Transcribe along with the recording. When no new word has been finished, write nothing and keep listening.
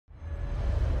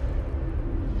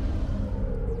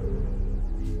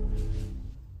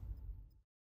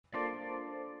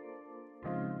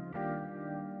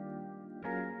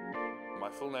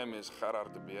My full name is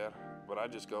Gerhard De Beer, but I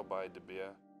just go by De Beer.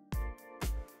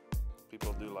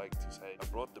 People do like to say, I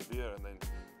brought the beer, and then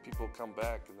people come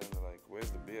back and then they're like, where's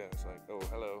the beer? It's like, oh,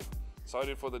 hello.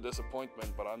 Sorry for the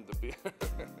disappointment, but I'm the beer.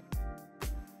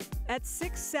 At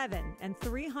 6'7" and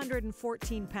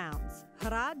 314 pounds,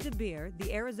 Gerhard De Beer,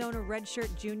 the Arizona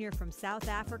redshirt junior from South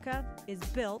Africa, is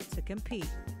built to compete.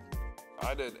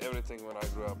 I did everything when I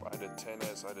grew up. I did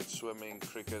tennis, I did swimming,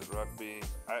 cricket, rugby.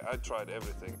 I tried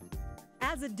everything.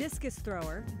 As a discus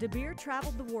thrower, De Beer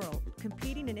traveled the world,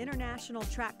 competing in international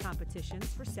track competitions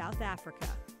for South Africa.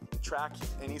 Track,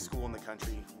 any school in the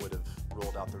country would have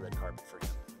rolled out the red carpet for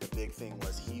him. The big thing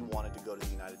was he wanted to go to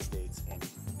the United States and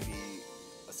be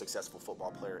a successful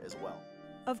football player as well.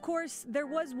 Of course, there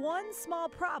was one small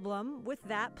problem with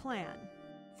that plan.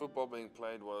 Football being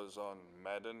played was on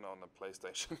Madden on the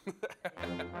PlayStation.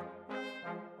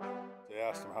 They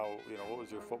asked him what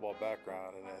was your football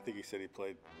background, and I think he said he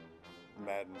played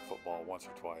Madden football once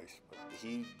or twice. But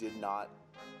he did not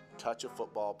touch a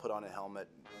football, put on a helmet,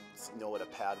 know what a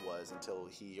pad was until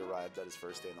he arrived at his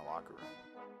first day in the locker room.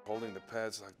 Holding the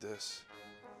pads like this.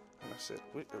 And I said,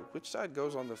 which side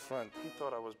goes on the front? He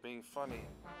thought I was being funny.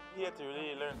 He had to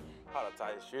really learn how to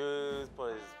tie his shoes,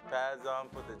 put his pads on,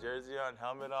 put the jersey on,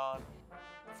 helmet on.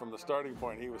 From the starting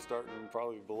point, he was starting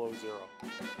probably below zero.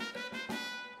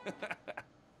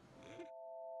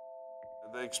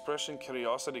 The expression,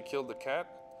 curiosity killed the cat,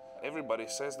 everybody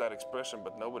says that expression,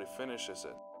 but nobody finishes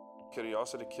it.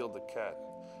 Curiosity killed the cat,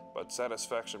 but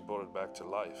satisfaction brought it back to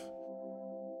life.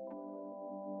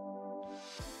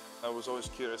 I was always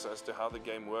curious as to how the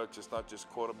game works. It's not just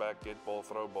quarterback, get ball,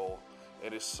 throw ball.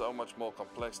 It is so much more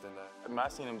complex than that. I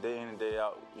seen him day in and day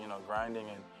out, grinding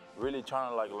and really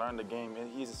trying to learn the game.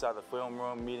 He's inside the film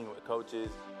room, meeting with coaches.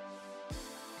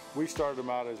 We started him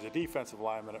out as a defensive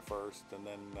lineman at first, and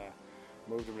then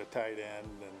moved him to tight end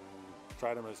and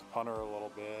tried him as a punter a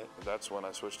little bit. That's when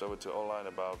I switched over to O-line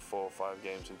about 4 or 5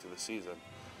 games into the season,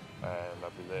 and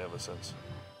I've been there ever since.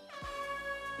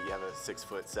 You have a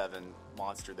 6'7"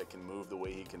 monster that can move the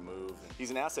way he can move. He's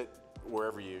an asset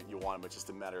wherever you want him. It's just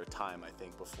a matter of time, I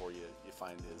think, before you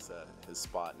find his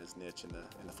spot and his niche in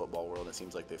the football world. It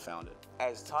seems like they found it.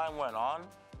 As time went on,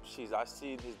 I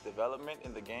see his development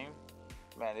in the game.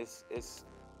 Man, it's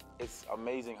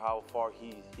amazing how far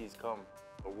he's come.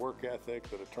 The work ethic,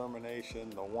 the determination,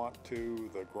 the want to,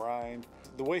 the grind,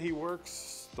 the way he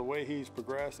works, the way he's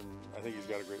progressed, and I think he's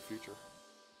got a great future.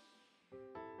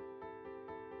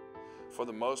 For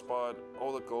the most part,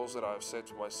 all the goals that I've set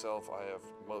for myself, I have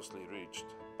mostly reached.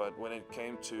 But when it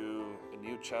came to a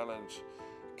new challenge,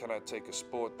 can I take a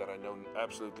sport that I know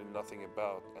absolutely nothing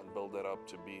about and build it up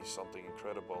to be something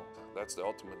incredible? That's the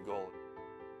ultimate goal.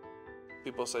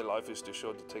 People say life is too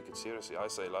short to take it seriously. I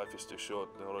say life is too short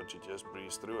in order to just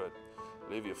breeze through it.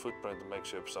 Leave your footprint and make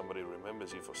sure somebody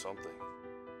remembers you for something.